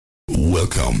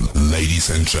Welcome, ladies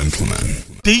and gentlemen.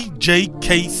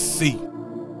 DJKC.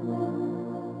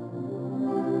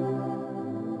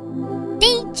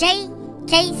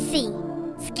 DJKC.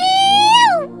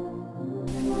 Skill!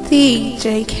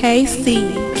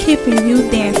 DJKC, keeping you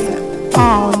dancing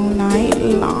all night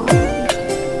long.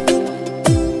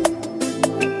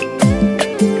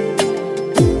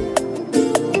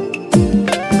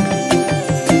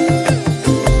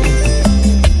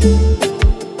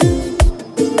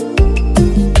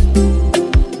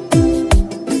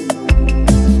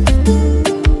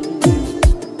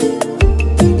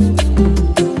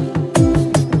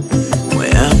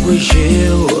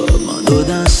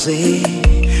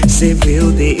 C'est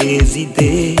pour des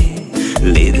hésiter,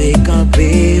 les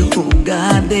décamper ou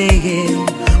garder.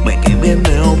 Moi qui m'aime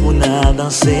pour n'a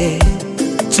danser,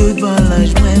 tout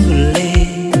balance moi voulais.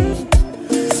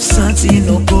 Sentir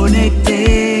nous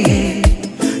connecter,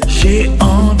 j'ai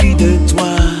envie de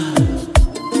toi.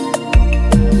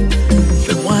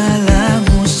 Fais-moi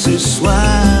l'amour ce soir.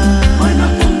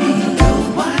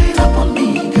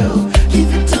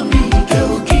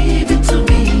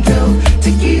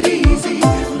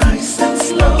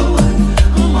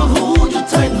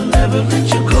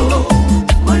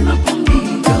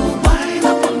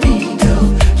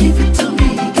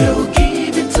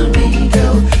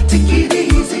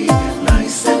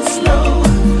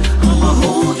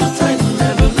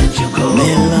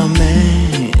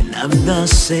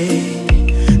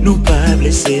 Nous pas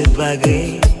blesser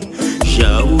baguer, j'ai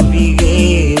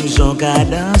oublié, j'en qu'à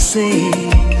danser.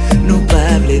 Nous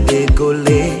pas les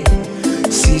décoller.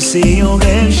 Si c'est un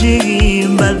rêve chéri,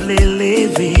 mal les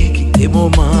lever. Qui des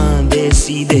moments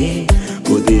décidés,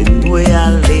 côté nous doit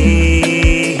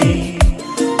aller,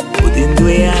 côté nous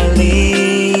doit aller.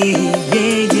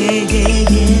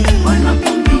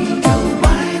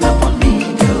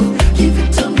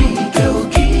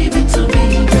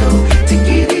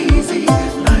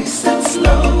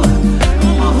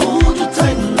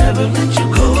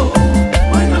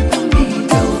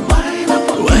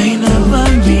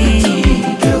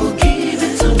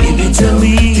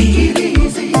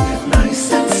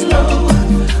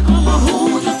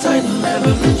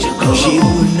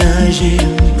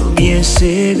 Bien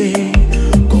serré,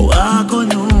 quoi qu'on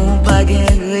nous pas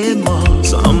gagner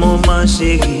sans moment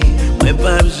chéri, mais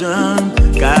pas besoin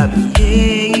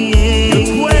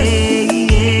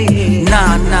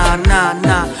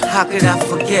Nah, how could I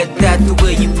forget that? The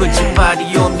way you put your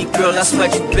body on me, girl, that's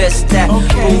what you best at.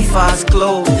 Both eyes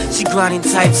glow, she grinding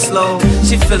tight slow.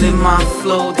 She feeling my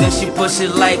flow, then she push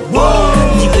it like whoa.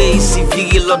 Viré ici,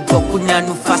 viré l'autre bord, qu'on y a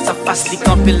nous face à face. Les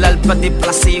campés là, pas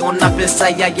déplacé, on appelle ça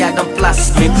yaya dans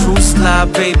place. Mais Cruzla,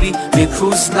 baby, mais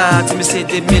Cruzla. Tu me sais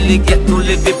des mille get nous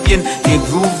lever bien, et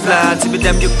groove là. Tu me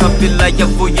damn yo campé là, y'a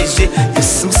voyagé, y'a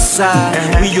sous ça.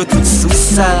 Oui, yo tout sous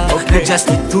ça, nous just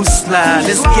need tous là.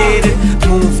 Let's get it,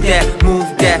 move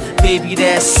that, baby,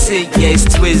 that's it. Yeah, it's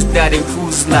twist that and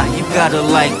Cruzla. You gotta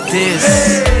like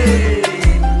this.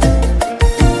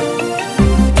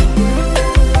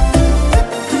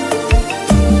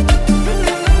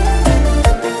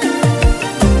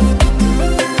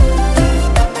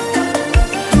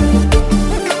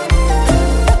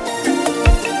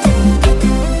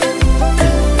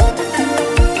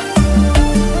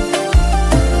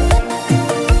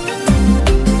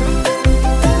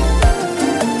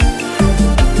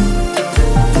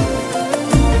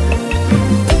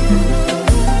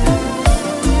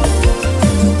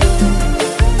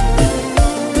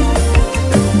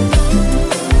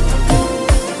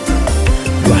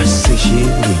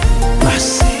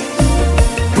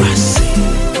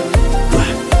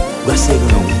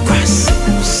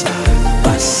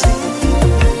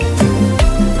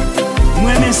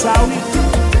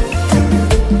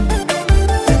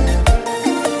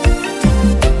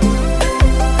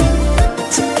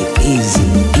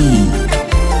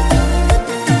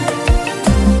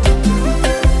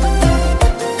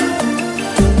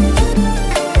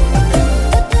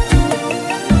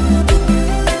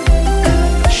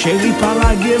 Chérie par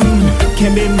la game,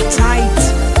 can be tight.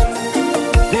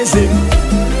 That's it.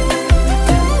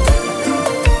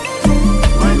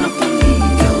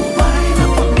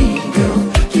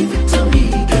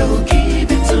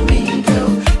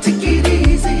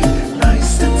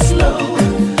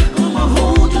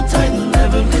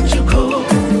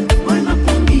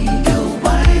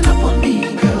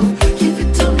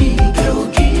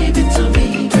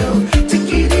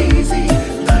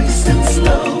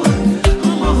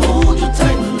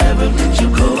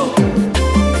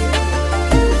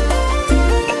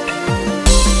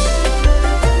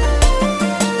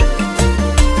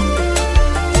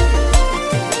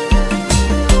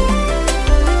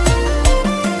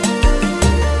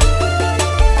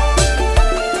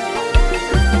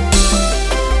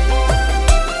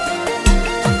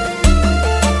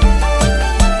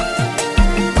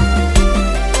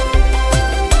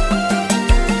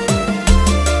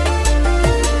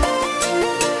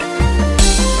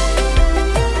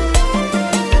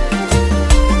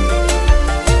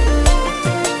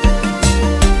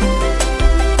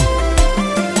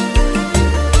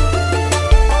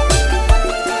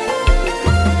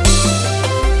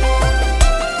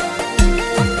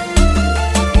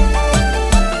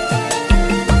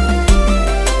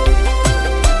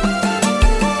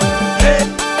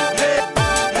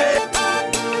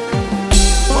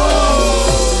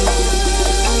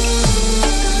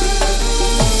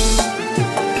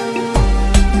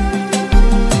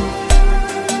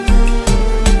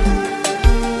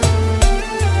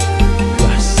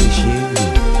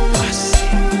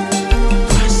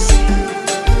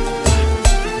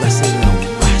 say